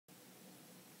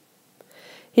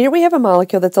Here we have a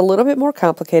molecule that's a little bit more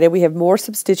complicated. We have more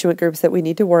substituent groups that we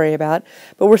need to worry about,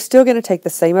 but we're still going to take the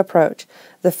same approach.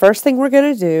 The first thing we're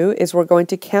going to do is we're going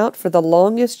to count for the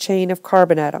longest chain of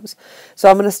carbon atoms. So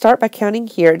I'm going to start by counting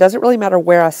here. It doesn't really matter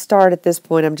where I start at this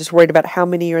point. I'm just worried about how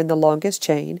many are in the longest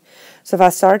chain. So if I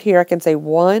start here, I can say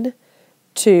 1,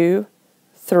 2,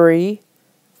 3,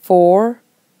 4,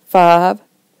 5,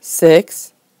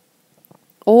 6.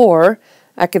 Or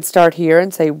I could start here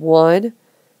and say 1,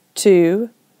 2,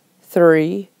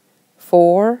 3,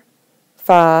 4,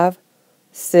 5,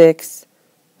 6,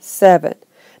 7.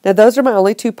 Now those are my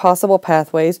only two possible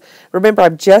pathways. Remember,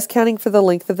 I'm just counting for the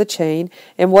length of the chain,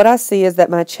 and what I see is that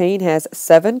my chain has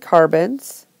 7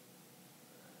 carbons,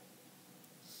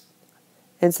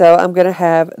 and so I'm going to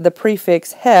have the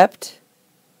prefix hept,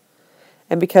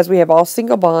 and because we have all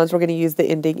single bonds, we're going to use the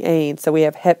ending ane, so we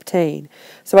have heptane.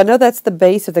 So I know that's the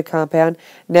base of the compound.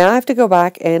 Now I have to go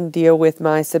back and deal with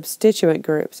my substituent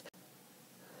groups.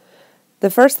 The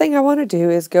first thing I want to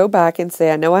do is go back and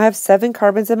say, I know I have 7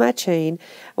 carbons in my chain.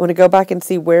 I want to go back and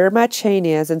see where my chain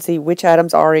is and see which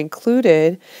atoms are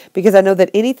included, because I know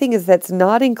that anything that's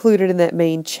not included in that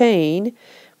main chain,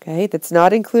 okay, that's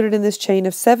not included in this chain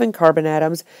of 7 carbon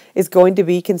atoms, is going to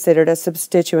be considered a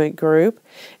substituent group.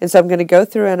 And so I'm going to go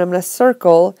through and I'm going to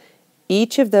circle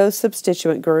each of those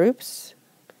substituent groups.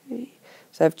 Okay.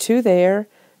 So I have 2 there,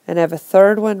 and I have a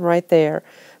third one right there.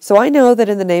 So I know that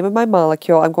in the name of my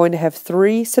molecule, I'm going to have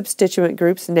 3 substituent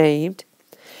groups named.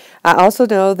 I also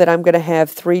know that I'm going to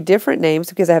have 3 different names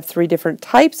because I have 3 different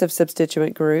types of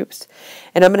substituent groups.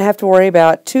 And I'm going to have to worry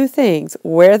about 2 things: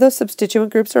 where those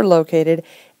substituent groups are located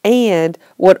and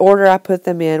what order I put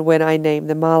them in when I name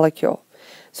the molecule.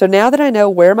 So now that I know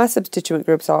where my substituent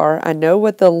groups are, I know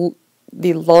what the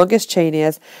longest chain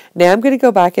is. Now I'm going to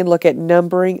go back and look at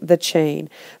numbering the chain.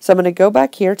 So I'm going to go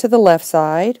back here to the left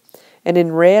side, and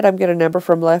in red I'm going to number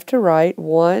from left to right: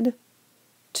 1,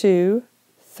 2,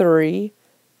 3,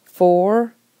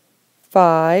 4,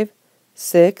 5,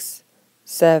 6,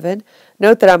 7.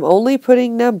 Note that I'm only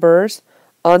putting numbers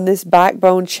on this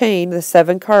backbone chain, the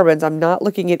 7 carbons. I'm not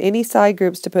looking at any side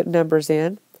groups to put numbers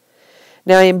in.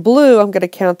 Now in blue, I'm going to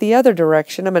count the other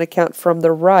direction. I'm going to count from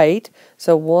the right.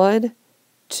 So 1,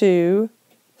 2,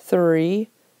 3,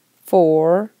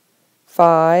 4,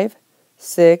 5,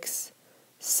 6,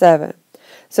 7.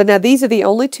 So now these are the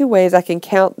only 2 ways I can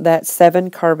count that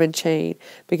 7 carbon chain,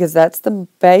 because that's the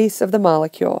base of the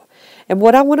molecule. And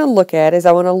what I want to look at is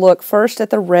I want to look first at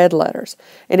the red letters.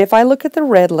 And if I look at the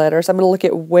red letters, I'm going to look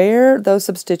at where those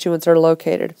substituents are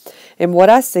located. And what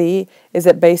I see is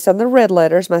that based on the red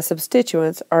letters, my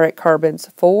substituents are at carbons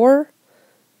 4,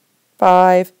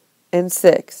 5, and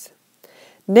 6.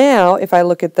 Now, if I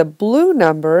look at the blue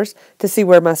numbers to see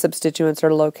where my substituents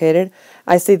are located,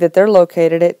 I see that they're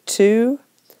located at 2,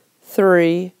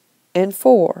 3, and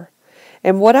 4.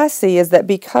 And what I see is that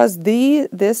because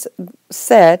this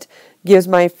set gives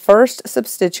my first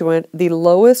substituent the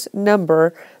lowest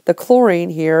number, the chlorine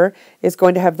here is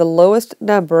going to have the lowest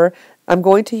number, I'm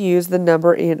going to use the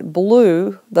number in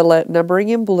blue, the numbering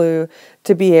in blue,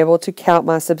 to be able to count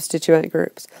my substituent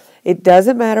groups. It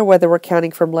doesn't matter whether we're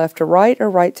counting from left to right or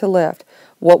right to left.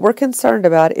 What we're concerned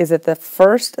about is that the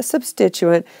first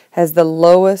substituent has the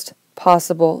lowest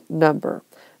possible number.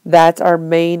 That's our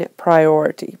main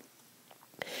priority.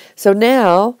 So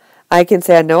now I can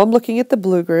say, I know I'm looking at the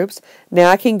blue groups. Now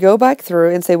I can go back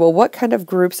through and say, well, what kind of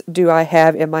groups do I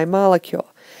have in my molecule?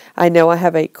 I know I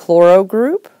have a chloro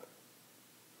group,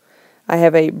 I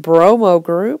have a bromo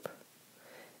group,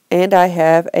 and I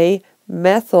have a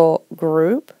methyl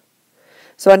group.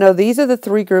 So I know these are the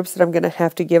 3 groups that I'm going to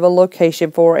have to give a location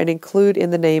for and include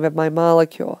in the name of my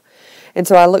molecule. And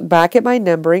so I look back at my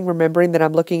numbering, remembering that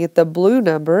I'm looking at the blue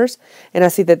numbers, and I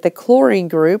see that the chlorine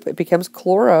group, it becomes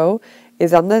chloro,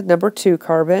 is on the number 2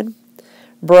 carbon,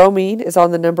 bromine is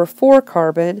on the number 4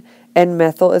 carbon, and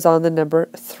methyl is on the number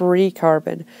 3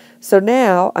 carbon. So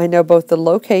now I know both the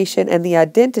location and the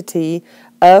identity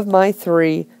of my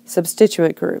 3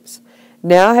 substituent groups.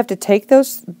 Now I have to take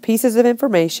those pieces of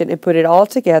information and put it all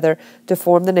together to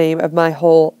form the name of my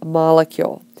whole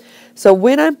molecule. So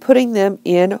when I'm putting them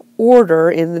in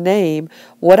order in the name,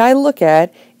 what I look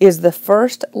at is the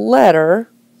first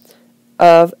letter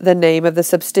of the name of the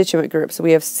substituent group. So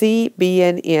we have C, B,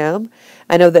 and M.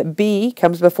 I know that B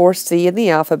comes before C in the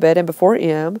alphabet and before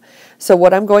M. So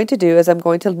what I'm going to do is I'm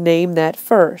going to name that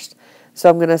first. So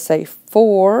I'm going to say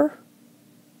 4-bromo.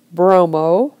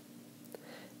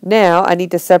 Now I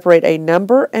need to separate a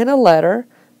number and a letter,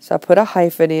 so I put a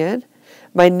hyphen in.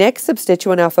 My next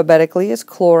substituent alphabetically is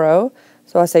chloro,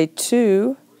 so I say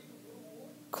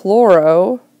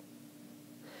 2-chloro.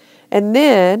 And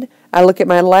then I look at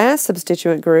my last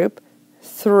substituent group,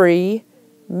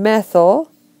 3-methyl.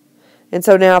 And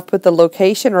so now I've put the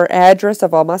location or address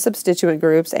of all my substituent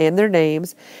groups and their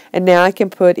names. And now I can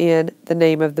put in the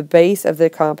name of the base of the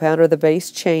compound or the base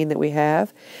chain that we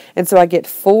have. And so I get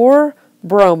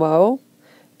 4-bromo,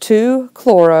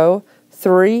 2-chloro,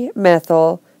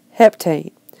 3-methyl,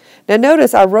 heptane. Now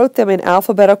notice I wrote them in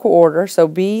alphabetical order, so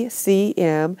B, C,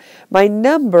 M. My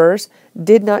numbers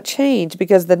did not change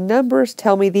because the numbers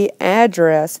tell me the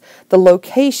address, the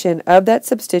location of that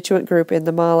substituent group in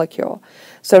the molecule.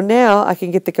 So now I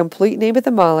can get the complete name of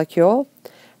the molecule,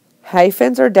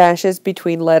 hyphens or dashes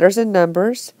between letters and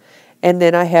numbers, and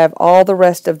then I have all the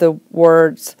rest of the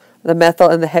words, the methyl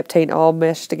and the heptane, all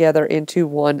meshed together into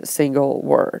one single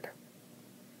word.